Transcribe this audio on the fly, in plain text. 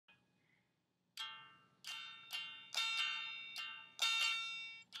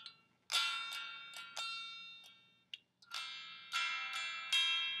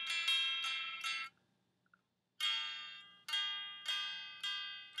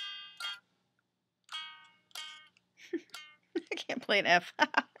play an F.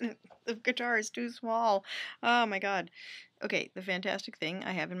 The guitar is too small. Oh my god. Okay, the fantastic thing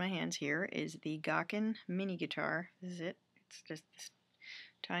I have in my hands here is the Gakken Mini Guitar. This is it. It's just this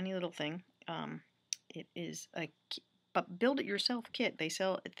tiny little thing. It is a build it yourself kit. They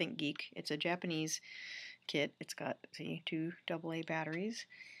sell at ThinkGeek. It's a Japanese kit. It's got, see, 2 AA batteries,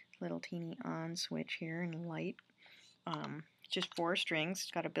 little teeny on switch here, and light. Just 4 strings.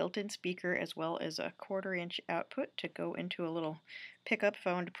 It's got a built-in speaker as well as a 1/4-inch output to go into a little pickup if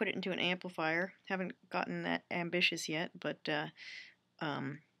I wanted to put it into an amplifier. Haven't gotten that ambitious yet, but the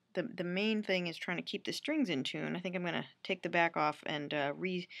main thing is trying to keep the strings in tune. I think I'm going to take the back off and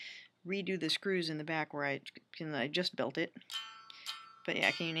redo the screws in the back where I just built it. But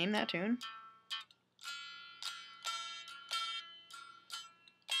yeah, can you name that tune?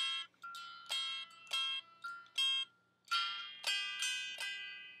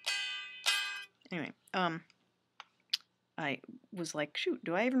 Anyway, I was like, shoot,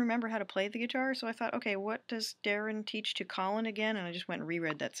 do I even remember how to play the guitar? So I thought, okay, what does Darren teach to Colin again? And I just went and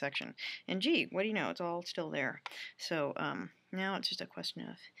reread that section. And gee, what do you know? It's all still there. So now it's just a question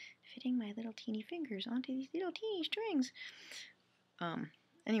of fitting my little teeny fingers onto these little teeny strings.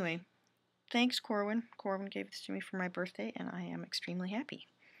 Anyway, thanks, Corwin. Corwin gave this to me for my birthday, and I am extremely happy.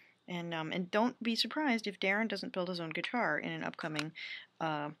 And don't be surprised if Darren doesn't build his own guitar in an upcoming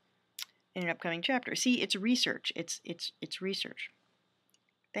chapter. See, it's research. It's research.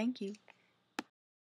 Thank you.